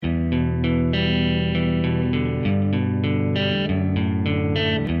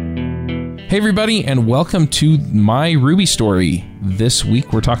Hey everybody, and welcome to My Ruby Story. This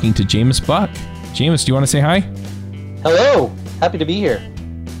week we're talking to Jameis Buck. Jameis, do you want to say hi? Hello, happy to be here.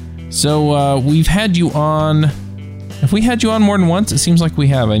 So we've had you on. Have we had you on more than once? It seems like we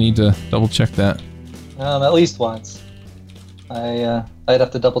have. I need to double check that. At least once. I'd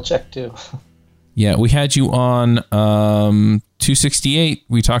have to double check too. Yeah, we had you on 268.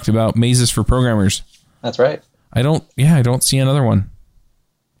 We talked about mazes for programmers. That's right. I don't see another one.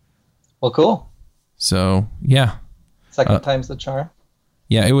 Well, cool. So, yeah. Second time's the charm.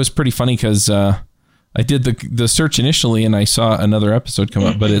 Yeah, it was pretty funny because I did the search initially and I saw another episode come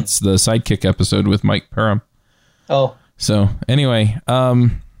up, but it's the Sidekick episode with Mike Parham. Oh. So, anyway. So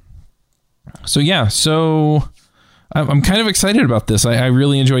I'm kind of excited about this. I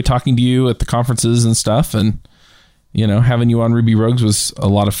really enjoy talking to you at the conferences and stuff, and, you know, having you on Ruby Rogues was a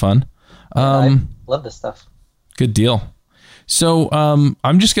lot of fun. I love this stuff. Good deal. So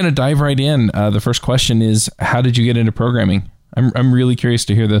I'm just going to dive right in. The first question is, how did you get into programming? I'm really curious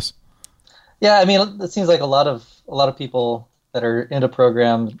to hear this. Yeah, I mean, it seems like a lot of people that are into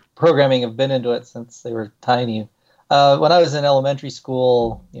programming have been into it since they were tiny. When I was in elementary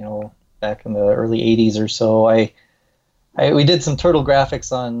school, you know, back in the early 80s or so, we did some turtle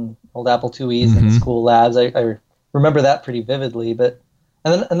graphics on old Apple IIes in the school labs. I remember that pretty vividly.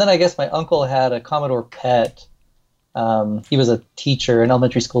 And then I guess my uncle had a Commodore PET. He was a teacher, an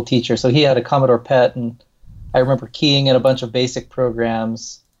elementary school teacher, so he had a Commodore PET, and I remember keying in a bunch of basic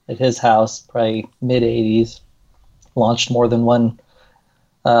programs at his house, probably mid-'80s. Launched more than one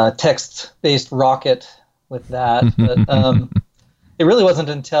text-based rocket with that. But it really wasn't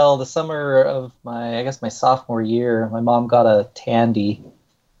until the summer of my sophomore year, my mom got a Tandy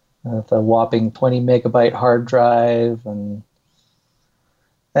with a whopping 20 megabyte hard drive, and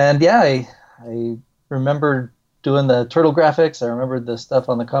yeah, I remember doing the turtle graphics. I remembered the stuff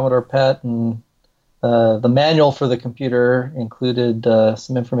on the Commodore PET, and the manual for the computer included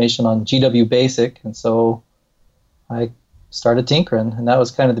some information on GW Basic, and so I started tinkering, and that was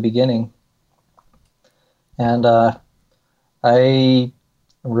kind of the beginning. And I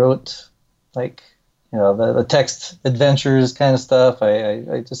wrote, like, you know, the text adventures kind of stuff.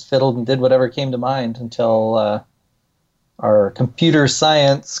 I just fiddled and did whatever came to mind until our computer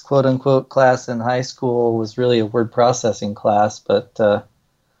science, quote unquote, class in high school was really a word processing class. But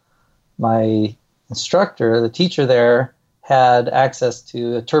my instructor, the teacher there, had access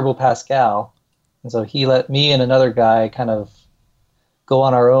to a Turbo Pascal. And so he let me and another guy kind of go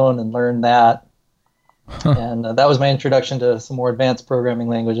on our own and learn that. And that was my introduction to some more advanced programming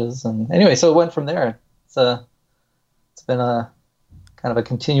languages. And anyway, so it went from there. It's been a kind of a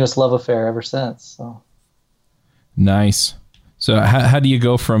continuous love affair ever since. So. Nice. So how do you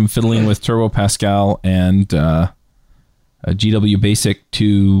go from fiddling with Turbo Pascal and GW Basic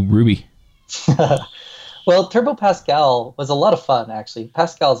to Ruby? Well, Turbo Pascal was a lot of fun, actually.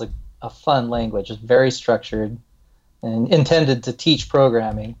 Pascal is a fun language. It's very structured and intended to teach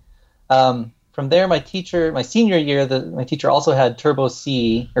programming. From there, my senior year, my teacher also had Turbo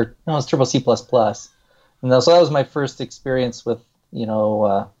C, it was Turbo C++. And so that was my first experience with, you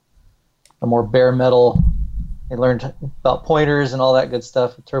know, a more bare metal. I learned about pointers and all that good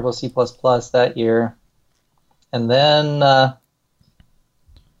stuff with Turbo C++ that year. And then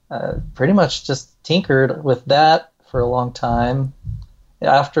pretty much just tinkered with that for a long time.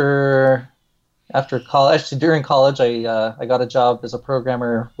 After college, actually during college, I got a job as a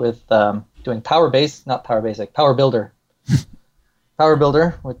programmer with doing Power Builder. Power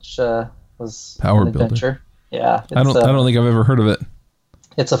Builder, which was an adventure. Yeah. I don't think I've ever heard of it.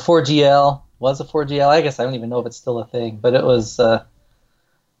 It's a 4GL. Was a 4GL. I guess I don't even know if it's still a thing, but it was for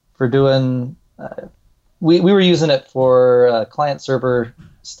doing. We were using it for client server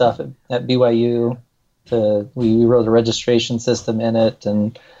stuff at BYU. We wrote a registration system in it,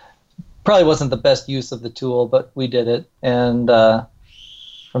 and probably wasn't the best use of the tool, but we did it. And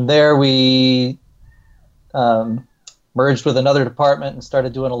from there, we merged with another department and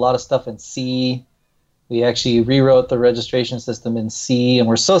started doing a lot of stuff in C. We actually rewrote the registration system in C, and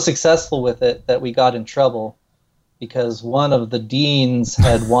we're so successful with it that we got in trouble because one of the deans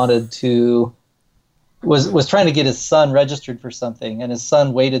had was trying to get his son registered for something, and his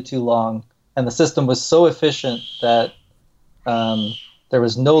son waited too long, and the system was so efficient that there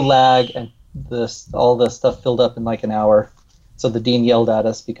was no lag, and all the stuff filled up in like an hour. So the dean yelled at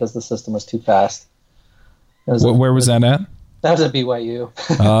us because the system was too fast. Where was that at? That was at BYU.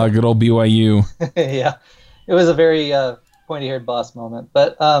 Good old BYU. Yeah, it was a very pointy-haired boss moment.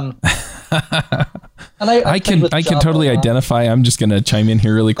 But and I can totally identify. I'm just going to chime in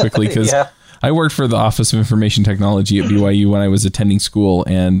here really quickly because I worked for the Office of Information Technology at BYU when I was attending school,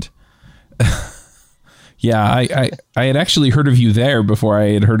 and Yeah, I had actually heard of you there before I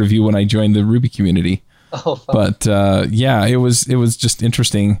had heard of you when I joined the Ruby community. Oh, fun. But yeah, it was just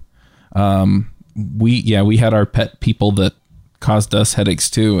interesting. We had our pet people that caused us headaches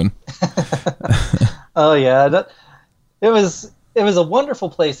too, and oh yeah, it was a wonderful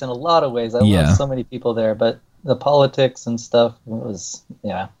place in a lot of ways. I love so many people there, but the politics and stuff was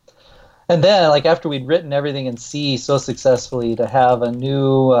And then, like, after we'd written everything in C so successfully, to have a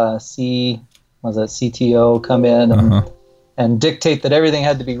new CTO come in and dictate that everything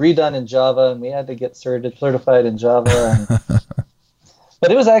had to be redone in Java, and we had to get certified in Java.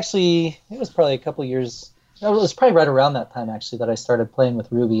 But it was probably a couple years. It was probably right around that time, actually, that I started playing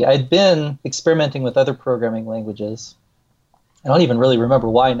with Ruby. I'd been experimenting with other programming languages. I don't even really remember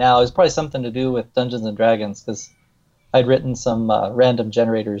why now. It was probably something to do with Dungeons and Dragons, because I'd written some random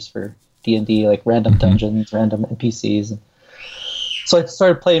generators for D&D, like random dungeons, random NPCs. So I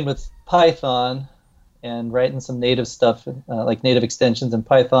started playing with Python and writing some native stuff, like native extensions in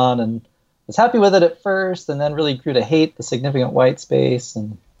Python, and was happy with it at first, and then really grew to hate the significant white space,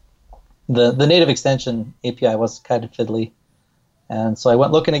 and the native extension API was kind of fiddly. And so I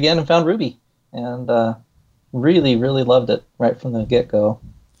went looking again and found Ruby, and really, really loved it right from the get-go.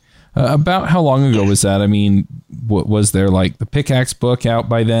 About how long ago was that? I mean, was there like the Pickaxe book out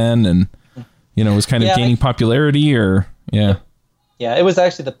by then, and was kind of gaining popularity, or Yeah, it was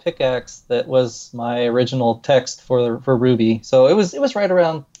actually the Pickaxe that was my original text for Ruby. So it was right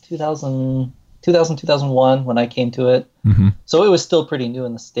around 2001 when I came to it. Mm-hmm. So it was still pretty new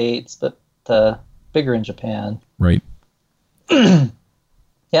in the States, but bigger in Japan. Right. And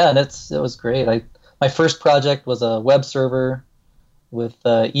it was great. My first project was a web server with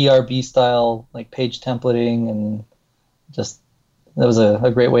ERB style, like page templating, and just that was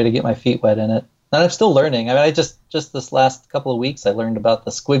a great way to get my feet wet in it. And I'm still learning. I mean, I just this last couple of weeks I learned about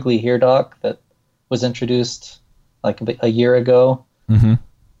the squiggly here doc that was introduced like a year ago,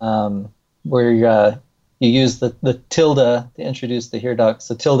 where you use the tilde to introduce the here doc.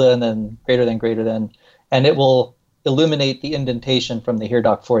 So tilde and then greater than, and it will illuminate the indentation from the here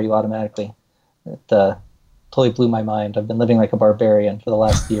doc for you automatically. It totally blew my mind. I've been living like a barbarian for the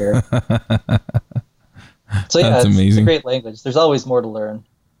last year. So That's amazing. It's a great language. There's always more to learn.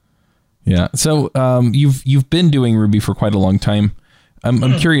 Yeah. So you've been doing Ruby for quite a long time.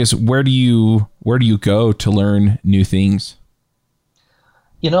 I'm curious, where do you go to learn new things?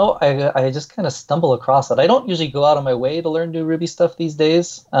 I just kind of stumble across it. I don't usually go out of my way to learn new Ruby stuff these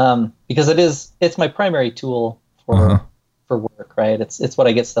days, because it's my primary tool for work, right? It's what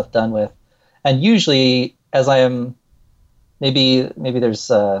I get stuff done with. And usually, as I am, maybe there's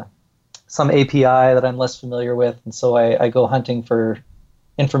some API that I'm less familiar with, and so I go hunting for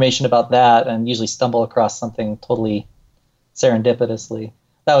information about that, and usually stumble across something totally serendipitously.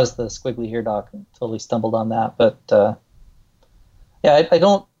 That was the squiggly here doc. Totally stumbled on that, but I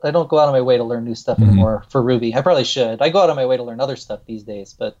don't go out of my way to learn new stuff anymore for Ruby. I probably should. I go out of my way to learn other stuff these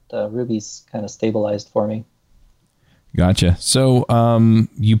days, but Ruby's kind of stabilized for me. Gotcha. So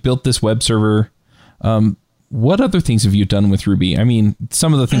you built this web server. What other things have you done with Ruby? I mean,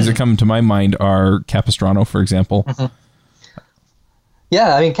 some of the things that come to my mind are Capistrano, for example.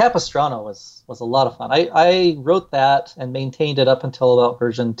 Yeah, I mean, Capistrano was a lot of fun. I wrote that and maintained it up until about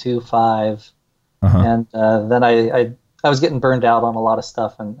version 2.5. And then I was getting burned out on a lot of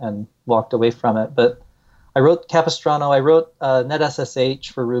stuff and walked away from it. But I wrote Capistrano. I wrote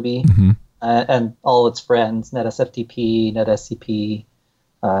NetSSH for Ruby and all its friends, NetSFTP, NetSCP,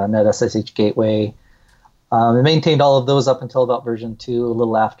 NetSSH Gateway. I maintained all of those up until about version 2, a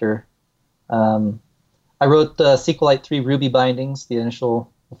little after. I wrote SQLite 3 Ruby bindings, the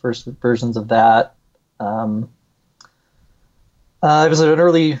first versions of that. I was an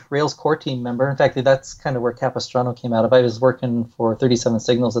early Rails core team member. In fact, that's kind of where Capistrano came out of. I was working for 37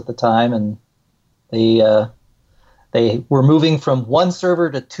 Signals at the time, and they were moving from one server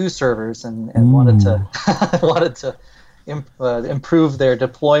to 2 servers, and wanted to improve their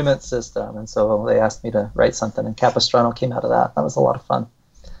deployment system. And so they asked me to write something, and Capistrano came out of that. That was a lot of fun.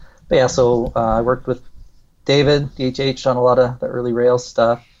 But yeah, so I worked with David, DHH, on a lot of the early Rails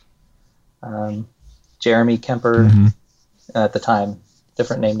stuff. Jeremy Kemper, at the time,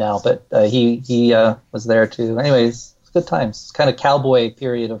 different name now, but he was there too. Anyways, it's good times. It's kind of cowboy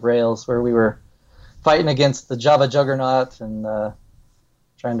period of Rails where we were fighting against the Java juggernaut and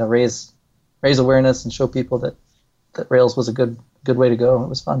trying to raise awareness and show people that Rails was a good way to go. It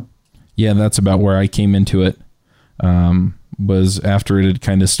was fun. Yeah, that's about where I came into it. Was after it had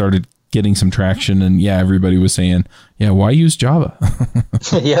kind of started getting some traction, and everybody was saying, why use Java?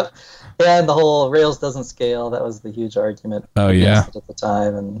 Yep. And the whole Rails doesn't scale, that was the huge argument. Oh, yeah. At the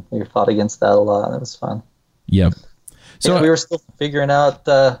time, and we fought against that a lot, and it was fun. Yep. So we were still figuring out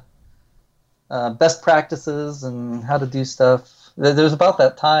best practices and how to do stuff. There was about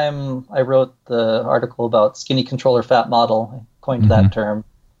that time I wrote the article about skinny controller fat model. I coined that term.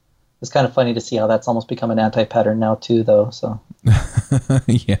 It's kind of funny to see how that's almost become an anti-pattern now too, though. So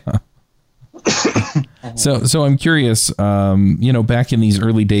yeah. So I'm curious, back in these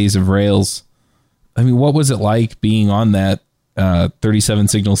early days of Rails, I mean, what was it like being on that 37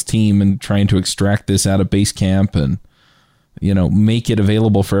 Signals team and trying to extract this out of Basecamp and, make it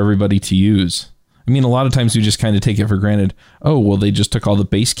available for everybody to use? I mean, a lot of times we just kind of take it for granted. Oh, well, they just took all the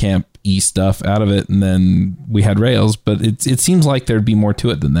Basecamp-y stuff out of it and then we had Rails, but it seems like there'd be more to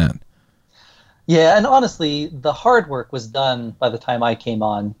it than that. Yeah, and honestly, the hard work was done by the time I came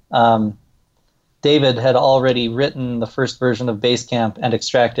on. David had already written the first version of Basecamp and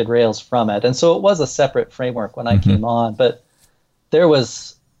extracted Rails from it. And so it was a separate framework when I came on. But there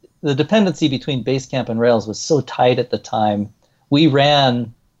was the dependency between Basecamp and Rails was so tight at the time. We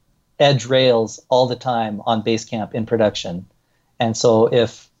ran Edge Rails all the time on Basecamp in production. And so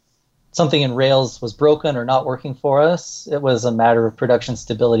if something in Rails was broken or not working for us, it was a matter of production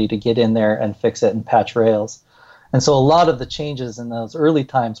stability to get in there and fix it and patch Rails. And so a lot of the changes in those early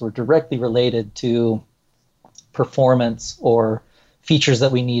times were directly related to performance or features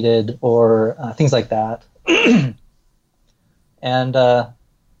that we needed or things like that. And that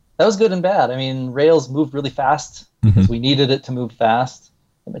was good and bad. I mean, Rails moved really fast because we needed it to move fast.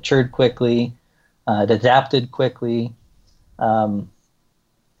 It matured quickly. It adapted quickly. Of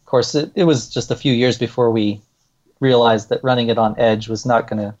course, it was just a few years before we realized that running it on Edge was not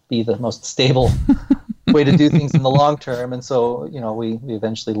going to be the most stable way to do things in the long term. And so, we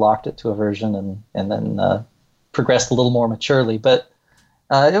eventually locked it to a version and then progressed a little more maturely. But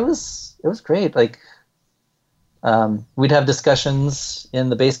it was great. Like, we'd have discussions in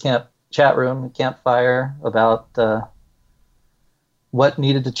the Basecamp chat room, Campfire, about what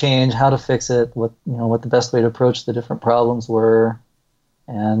needed to change, how to fix it, what the best way to approach the different problems were.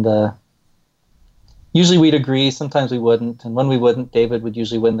 And usually we'd agree, sometimes we wouldn't. And when we wouldn't, David would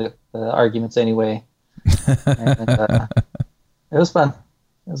usually win the arguments anyway. And, it was fun.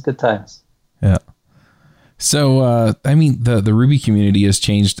 It was good times. Yeah. So, I mean, the Ruby community has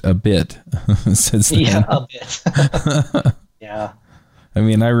changed a bit since then. Yeah, a bit. Yeah. I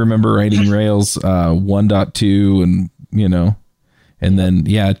mean, I remember writing Rails 1.2 and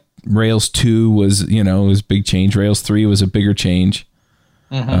then, Rails 2 was, was a big change. Rails 3 was a bigger change.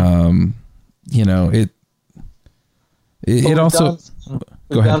 It also...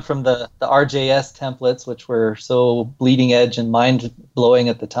 We've gone from the RJS templates, which were so bleeding edge and mind-blowing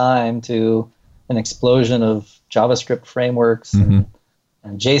at the time, to an explosion of JavaScript frameworks. And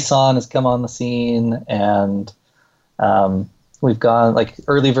JSON has come on the scene, and we've gone, like,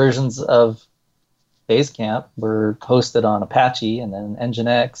 early versions of Basecamp were hosted on Apache and then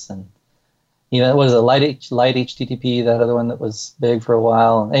Nginx, and what was it, Light HTTP, that other one that was big for a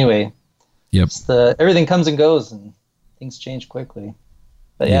while. Anyway, everything comes and goes, and things change quickly.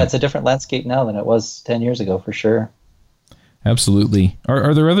 But it's a different landscape now than it was 10 years ago, for sure. Absolutely.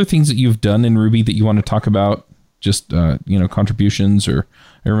 Are there other things that you've done in Ruby that you want to talk about? Just, contributions, or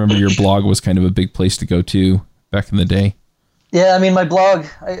I remember your blog was kind of a big place to go to back in the day. Yeah, I mean, my blog,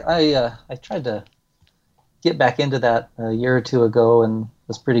 I tried to get back into that a year or two ago and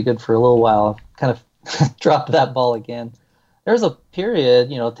was pretty good for a little while. Kind of dropped that ball again. There was a period,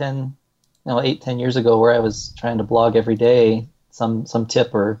 8-10 years ago where I was trying to blog every day, some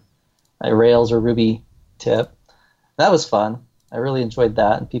tip or a Rails or Ruby tip. That was fun. I really enjoyed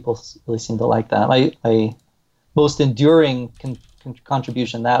that, and people really seemed to like that. My most enduring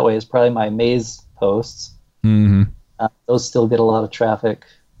contribution that way is probably my Maze posts. Those still get a lot of traffic.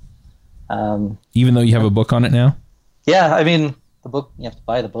 Even though you have a book on it now? Yeah, I mean, the book, you have to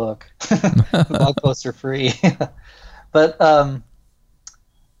buy the book. The blog posts are free. But I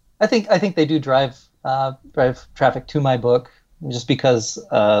think they do drive traffic to my book, just because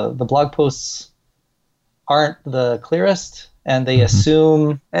the blog posts aren't the clearest, and they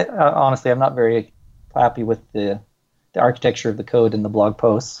assume, honestly, I'm not very happy with the architecture of the code in the blog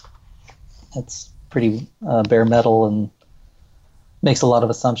posts. It's pretty bare metal and makes a lot of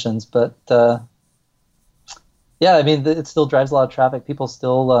assumptions, but I mean, it still drives a lot of traffic. People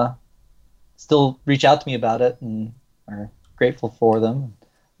still reach out to me about it and are grateful for them.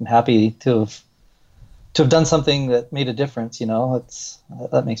 I'm happy to have done something that made a difference.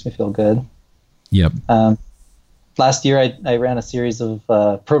 That makes me feel good. Yep. Last year I ran a series of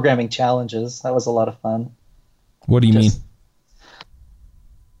programming challenges. That was a lot of fun. What do you mean?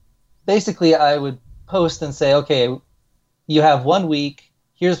 basically I would post and say, okay, you have 1 week.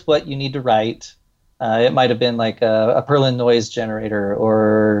 Here's what you need to write. It might have been like a Perlin noise generator,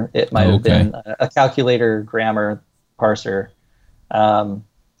 or it might have been a calculator grammar parser,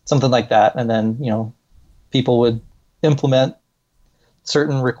 something like that. And then, people would implement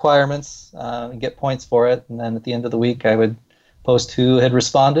certain requirements and get points for it. And then at the end of the week, I would post who had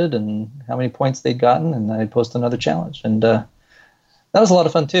responded and how many points they'd gotten, and I'd post another challenge. And that was a lot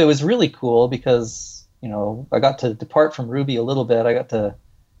of fun too. It was really cool because, I got to depart from Ruby a little bit. I got to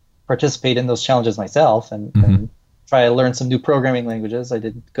participate in those challenges myself and try to learn some new programming languages. I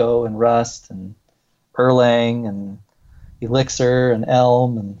did Go and Rust and Erlang and Elixir and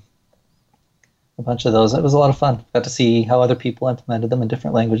Elm and a bunch of those. It was a lot of fun. Got to see how other people implemented them in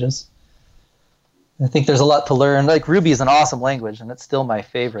different languages. I think there's a lot to learn. Like, Ruby is an awesome language, and it's still my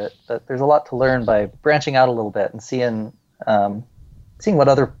favorite. But there's a lot to learn by branching out a little bit and seeing what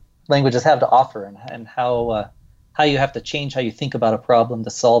other languages have to offer, and how you have to change how you think about a problem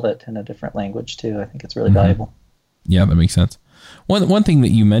to solve it in a different language too. I think it's really valuable. Yeah, that makes sense. One thing that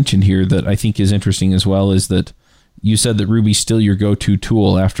you mentioned here that I think is interesting as well is that you said that Ruby's still your go-to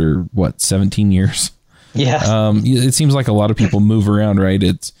tool after 17 years. Yeah. It seems like a lot of people move around, right?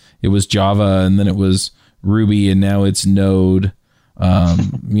 It was Java, and then it was Ruby, and now it's Node.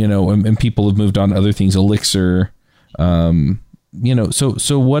 And people have moved on to other things, Elixir.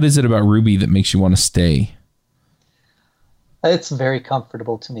 So what is it about Ruby that makes you want to stay? It's very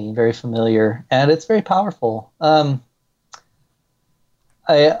comfortable to me, very familiar, and it's very powerful.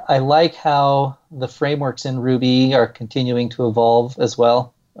 I like how the frameworks in Ruby are continuing to evolve as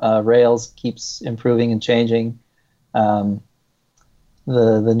well. Rails keeps improving and changing. The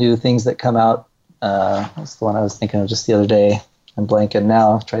new things that come out, that's the one I was thinking of just the other day. I'm blanking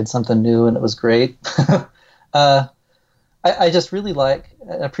now. I've tried something new and it was great. I just really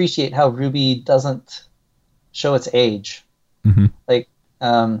appreciate how Ruby doesn't show its age. Mm-hmm.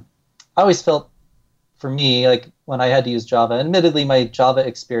 I always felt, for me, like when I had to use Java, admittedly my Java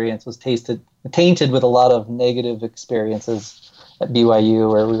experience was tainted with a lot of negative experiences at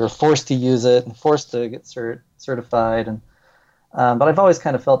BYU, where we were forced to use it and forced to get certified. But I've always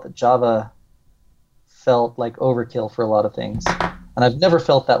kind of felt that Java felt like overkill for a lot of things. And I've never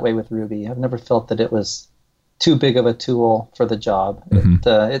felt that way with Ruby. I've never felt that it was too big of a tool for the job.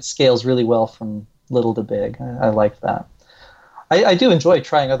 Mm-hmm. It scales really well from little to big. I like that. I do enjoy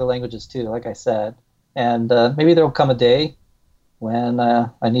trying other languages too, like I said. And maybe there will come a day when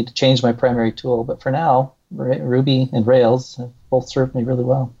I need to change my primary tool. But for now, Ruby and Rails have both served me really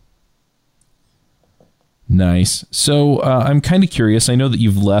well. Nice. So I'm kind of curious. I know that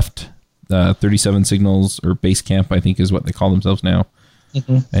you've left 37 Signals, or Basecamp, I think is what they call themselves now.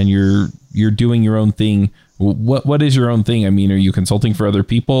 Mm-hmm. And you're doing your own thing. What is your own thing? I mean, are you consulting for other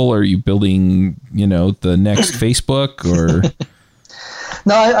people? Are you building, the next Facebook? Or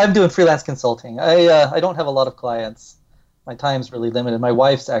No, I'm doing freelance consulting. I don't have a lot of clients. My time's really limited. My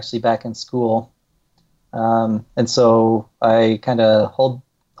wife's actually back in school, and so I kind of hold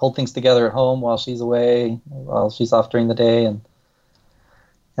things together at home while she's away, while she's off during the day,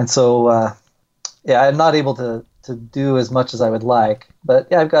 and so I'm not able to do as much as I would like. But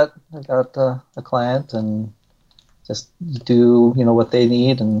yeah, I've got a client, and just do what they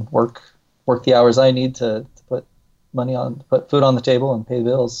need and work the hours I need to put food on the table and pay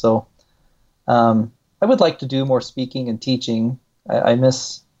bills. So I would like to do more speaking and teaching. I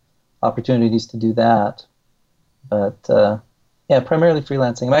miss opportunities to do that. But primarily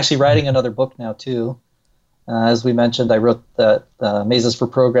freelancing. I'm actually writing another book now too. As we mentioned, I wrote that Mazes for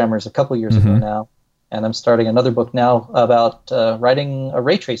Programmers a couple years ago now, and I'm starting another book now about writing a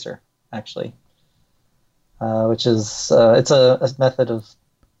ray tracer, actually, which is it's a method of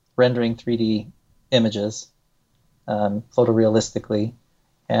rendering 3D images photorealistically,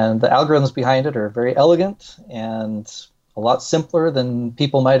 and the algorithms behind it are very elegant and a lot simpler than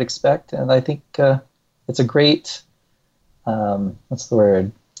people might expect. And I think it's a great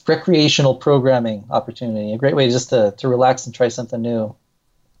recreational programming opportunity, a great way just to relax and try something new.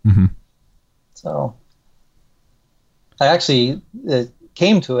 Mm-hmm. So I actually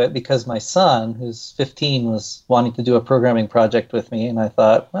came to it because my son, who's 15, was wanting to do a programming project with me, and I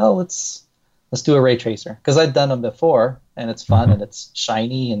thought, well, let's do a ray tracer, because I'd done them before, and it's fun and it's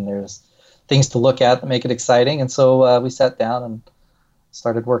shiny and there's things to look at that make it exciting. And so we sat down and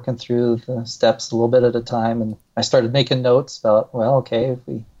started working through the steps a little bit at a time, and I started making notes about, well, okay,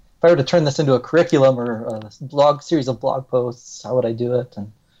 if I were to turn this into a curriculum or a series of blog posts, how would I do it?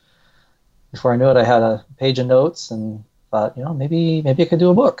 And before I knew it, I had a page of notes and thought, maybe I could do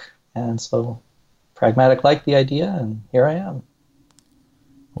a book. And so Pragmatic liked the idea, and here I am.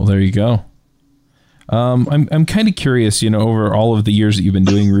 Well, there you go. I'm kind of curious, over all of the years that you've been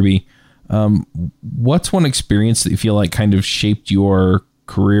doing Ruby, what's one experience that you feel like kind of shaped your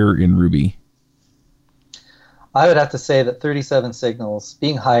career in Ruby? I would have to say that 37 Signals,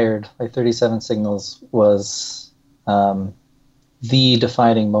 being hired by 37 Signals was the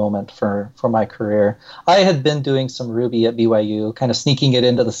defining moment for my career. I had been doing some Ruby at BYU, kind of sneaking it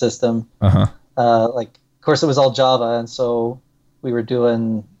into the system. Of course, it was all Java, and so we were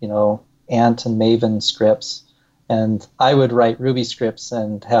doing, Ant and Maven scripts, and I would write Ruby scripts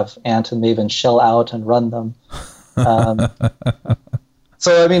and have Ant and Maven shell out and run them.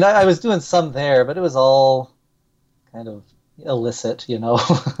 So, I mean, I was doing some there, but it was all kind of illicit,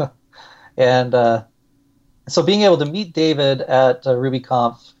 And so being able to meet David at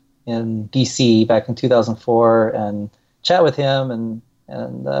RubyConf in DC back in 2004 and chat with him and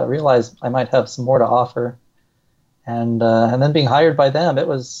realize I might have some more to offer. And then being hired by them, it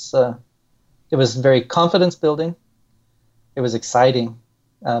was very confidence building. It was exciting,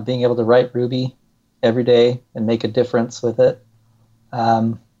 being able to write Ruby every day and make a difference with it.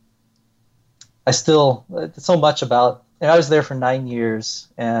 I still, so much about, and I was there for 9 years,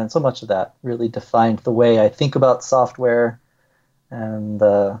 and so much of that really defined the way I think about software. And,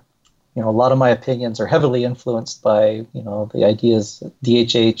 a lot of my opinions are heavily influenced by, the ideas that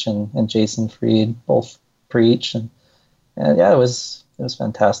DHH and Jason Fried both preach. And yeah, it was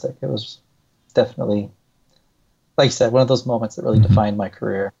fantastic. It was definitely, like you said, one of those moments that really defined my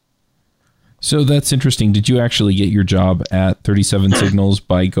career. So that's interesting. Did you actually get your job at 37 Signals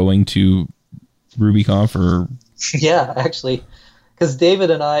by going to RubyConf or? Yeah, actually, because David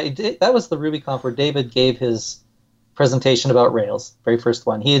and that was the RubyConf where David gave his presentation about Rails, very first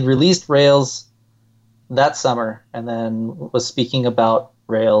one. He had released Rails that summer and then was speaking about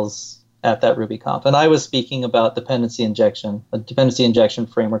Rails at that RubyConf. And I was speaking about dependency injection, a dependency injection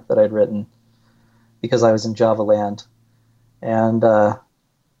framework that I'd written because I was in Java land. And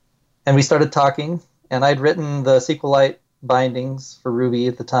we started talking, and I'd written the SQLite bindings for Ruby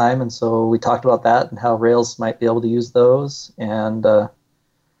at the time, and so we talked about that and how Rails might be able to use those. And a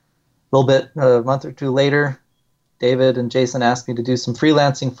month or two later, David and Jason asked me to do some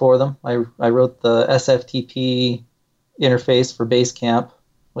freelancing for them. I wrote the SFTP interface for Basecamp,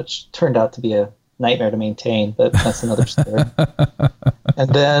 which turned out to be a nightmare to maintain, but that's another story. And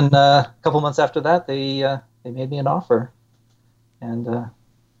then a couple months after that, they made me an offer, and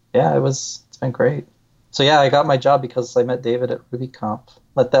it's been great. So yeah, I got my job because I met David at RubyConf.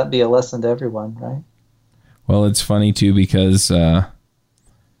 Let that be a lesson to everyone, right? Well, it's funny too because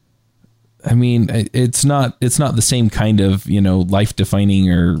it's not the same kind of life defining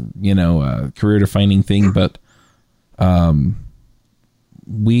or career defining thing, but I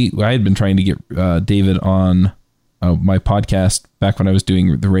had been trying to get David on my podcast back when I was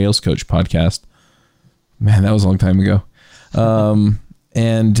doing the Rails Coach podcast. Man, that was a long time ago.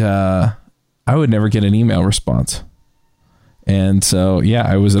 I would never get an email response. And so, yeah,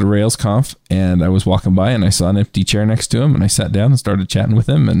 I was at a Rails Conf and I was walking by and I saw an empty chair next to him and I sat down and started chatting with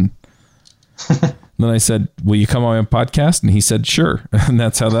him. And then I said, "Will you come on my podcast?" And he said, "Sure." And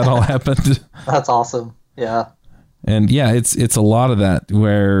that's how that all happened. That's awesome. Yeah. And yeah, it's a lot of that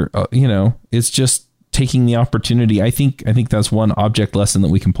where, it's just taking the opportunity. I think that's one object lesson that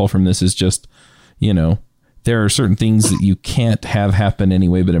we can pull from this is just, there are certain things that you can't have happen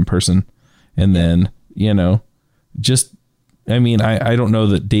anyway, but in person. And then, I don't know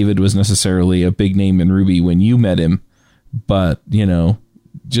that David was necessarily a big name in Ruby when you met him, but, having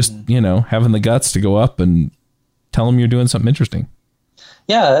the guts to go up and tell him you're doing something interesting.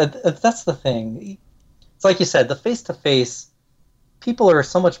 Yeah, that's the thing. It's like you said, the face-to-face, people are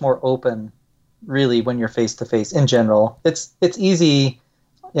so much more open, really, when you're face-to-face in general. It's easy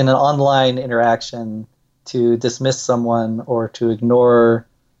in an online interaction to dismiss someone or to ignore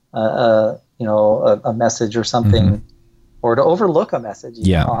a message or something, or to overlook a message,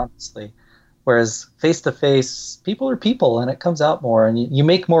 honestly. Whereas face-to-face, people are people, and it comes out more, and you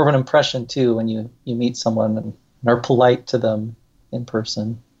make more of an impression, too, when you meet someone and are polite to them in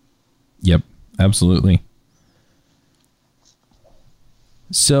person. Yep, absolutely.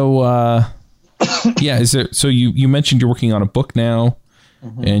 So, so you mentioned you're working on a book now,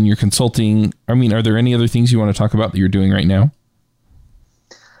 and you're consulting. Are there any other things you want to talk about that you're doing right now?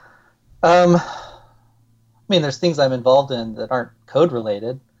 There's things I'm involved in that aren't code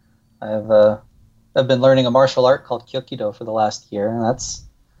related. I've been learning a martial art called Kyokido for the last year, and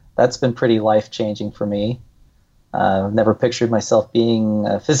that's been pretty life changing for me. I've never pictured myself being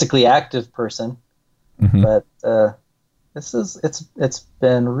a physically active person, but it's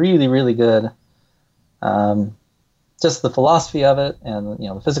been really, really good. just the philosophy of it, and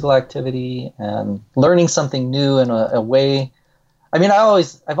the physical activity, and learning something new in a way. I mean,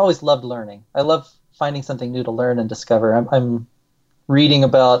 I've always loved learning. I love finding something new to learn and discover. I'm reading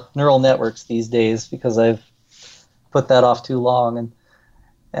about neural networks these days because I've put that off too long,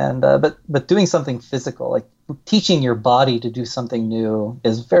 but doing something physical, like teaching your body to do something new,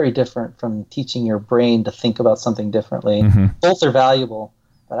 is very different from teaching your brain to think about something differently. Mm-hmm. Both are valuable,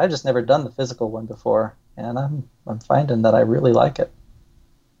 but I've just never done the physical one before, and I'm finding that I really like it.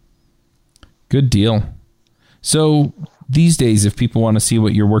 Good deal. So these days, if people want to see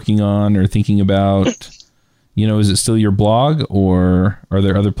what you're working on or thinking about, is it still your blog, or are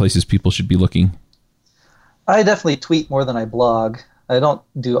there other places people should be looking? I definitely tweet more than I blog. I don't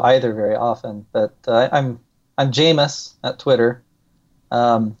do either very often, but I'm Jameis at Twitter.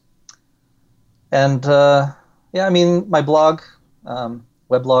 I mean, my blog,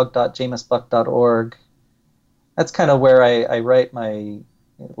 weblog.jameisbuck.org, that's kind of where I write my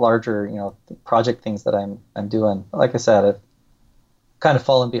larger, project things that I'm doing. Like I said, I've kind of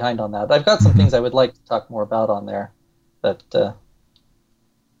fallen behind on that. I've got some things I would like to talk more about on there, but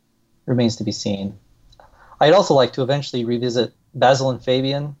remains to be seen. I'd also like to eventually revisit Basil and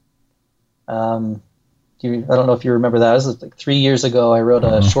Fabian. I don't know if you remember that. It was like 3 years ago. I wrote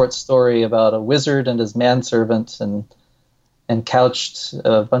a short story about a wizard and his manservant, and couched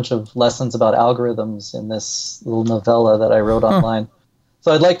a bunch of lessons about algorithms in this little novella that I wrote online.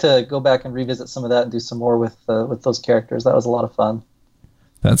 So I'd like to go back and revisit some of that and do some more with those characters. That was a lot of fun.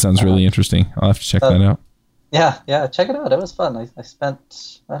 That sounds really interesting. I'll have to check that out. Yeah, check it out. It was fun. I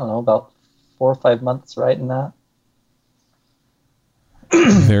spent, about 4 or 5 months writing that.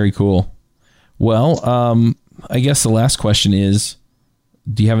 Very cool. Well, I guess the last question is,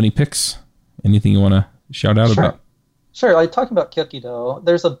 do you have any picks? Anything you want to shout out about? Sure. I talked about Kyokido.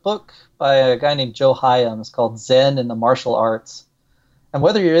 There's a book by a guy named Joe Hyams called Zen in the Martial Arts. And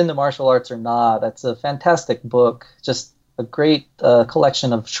whether you're into martial arts or not, it's a fantastic book. Just a great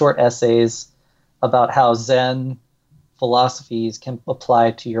collection of short essays about how Zen philosophies can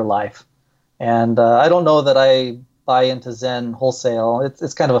apply to your life. And I don't know that I buy into Zen wholesale.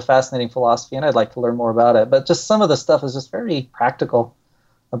 It's kind of a fascinating philosophy, and I'd like to learn more about it. But just some of the stuff is just very practical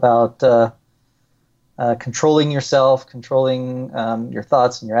about controlling yourself, controlling your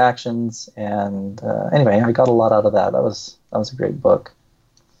thoughts and your actions. And anyway, I got a lot out of that. That was a great book.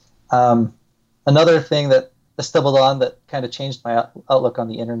 Another thing that I stumbled on that kind of changed my outlook on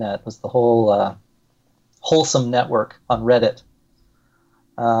the internet was the whole wholesome network on Reddit.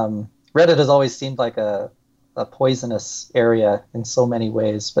 Reddit has always seemed like a poisonous area in so many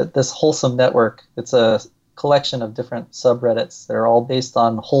ways, but this wholesome network, it's a collection of different subreddits that are all based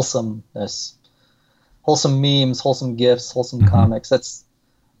on wholesomeness, wholesome memes, wholesome GIFs, wholesome comics.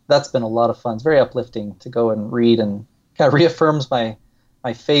 That's been a lot of fun. It's very uplifting to go and read, and kind of reaffirms my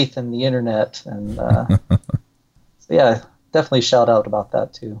faith in the internet. And so yeah, definitely shout out about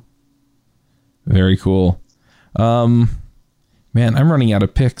that too. Very cool. Man, I'm running out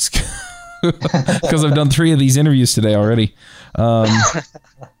of picks because I've done 3 of these interviews today already.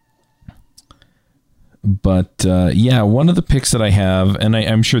 But one of the picks that I have, and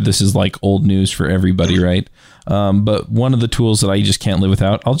I'm sure this is like old news for everybody, right? But one of the tools that I just can't live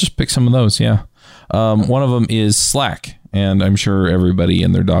without, I'll just pick some of those. Yeah. One of them is Slack, and I'm sure everybody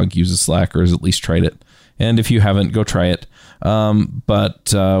and their dog uses Slack or has at least tried it. And if you haven't, go try it.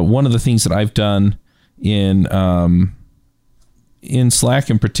 But one of the things that I've done in Slack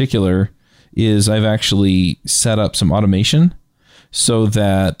in particular is I've actually set up some automation so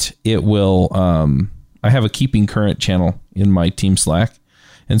that it will, I have a Keeping Current channel in my team Slack.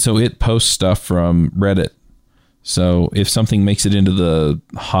 And so it posts stuff from Reddit. So if something makes it into the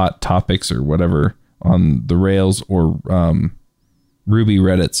hot topics or whatever on the Rails or Ruby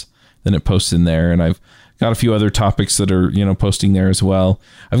Reddits, then it posts in there. And I've got a few other topics that are, posting there as well.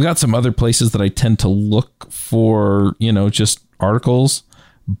 I've got some other places that I tend to look for, just articles,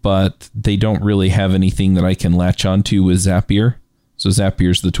 but they don't really have anything that I can latch onto with Zapier. So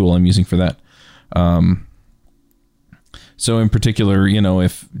Zapier is the tool I'm using for that. So in particular,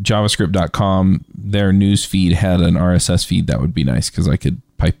 if javascript.com, their news feed had an RSS feed, that would be nice because I could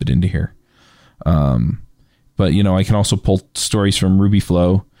pipe it into here. But, I can also pull stories from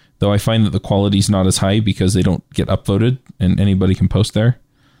RubyFlow, though I find that the quality is not as high because they don't get upvoted and anybody can post there.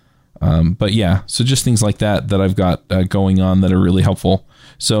 But yeah, so just things like that I've got going on that are really helpful.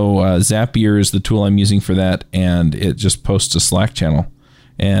 So Zapier is the tool I'm using for that, and it just posts a Slack channel.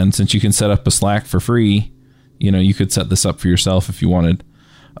 And since you can set up a Slack for free, you could set this up for yourself if you wanted.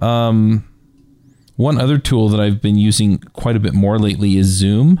 One other tool that I've been using quite a bit more lately is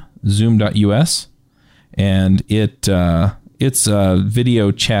Zoom, zoom.us. and it's a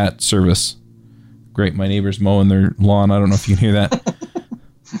video chat service. Great, my neighbor's mowing their lawn. I don't know if you can hear that.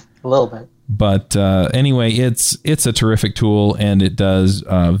 A little bit. But anyway, it's a terrific tool, and it does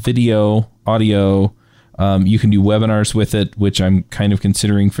video, audio. You can do webinars with it, which I'm kind of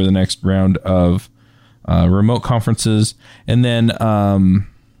considering for the next round of remote conferences. And then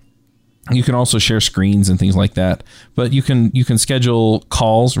you can also share screens and things like that. But you can schedule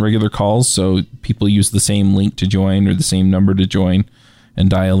calls, regular calls, so people use the same link to join or the same number to join and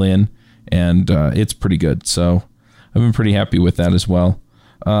dial in. And it's pretty good. So I've been pretty happy with that as well.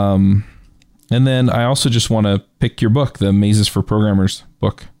 And then I also just want to pick your book, the Mazes for Programmers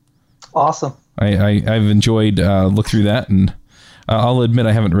book. Awesome. I've enjoyed look through that, and I'll admit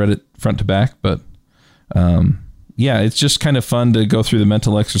I haven't read it front to back, but yeah, it's just kind of fun to go through the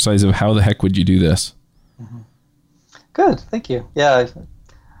mental exercise of how the heck would you do this. Mm-hmm. Good, thank you. Yeah,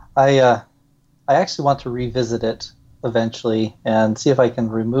 I actually want to revisit it eventually and see if I can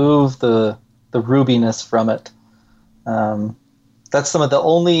remove the Rubiness from it. That's some of the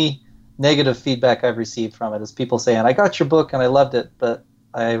only negative feedback I've received from it, is people saying, I got your book and I loved it, but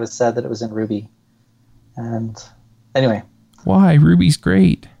I was sad that it was in Ruby. And anyway. Why? Ruby's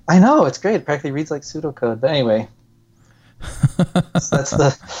great. I know, it's great. It practically reads like pseudocode. But anyway, that's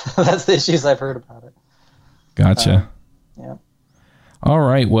the issues I've heard about it. Gotcha. Yeah. All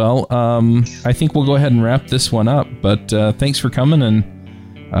right. Well, I think we'll go ahead and wrap this one up. But thanks for coming and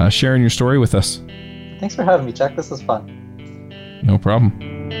sharing your story with us. Thanks for having me, Chuck. This was fun. No problem.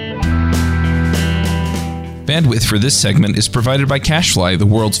 Bandwidth for this segment is provided by CacheFly, the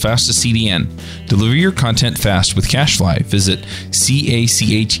world's fastest CDN. Deliver your content fast with CacheFly. Visit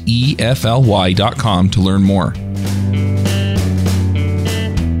CACHEFLY.com to learn more.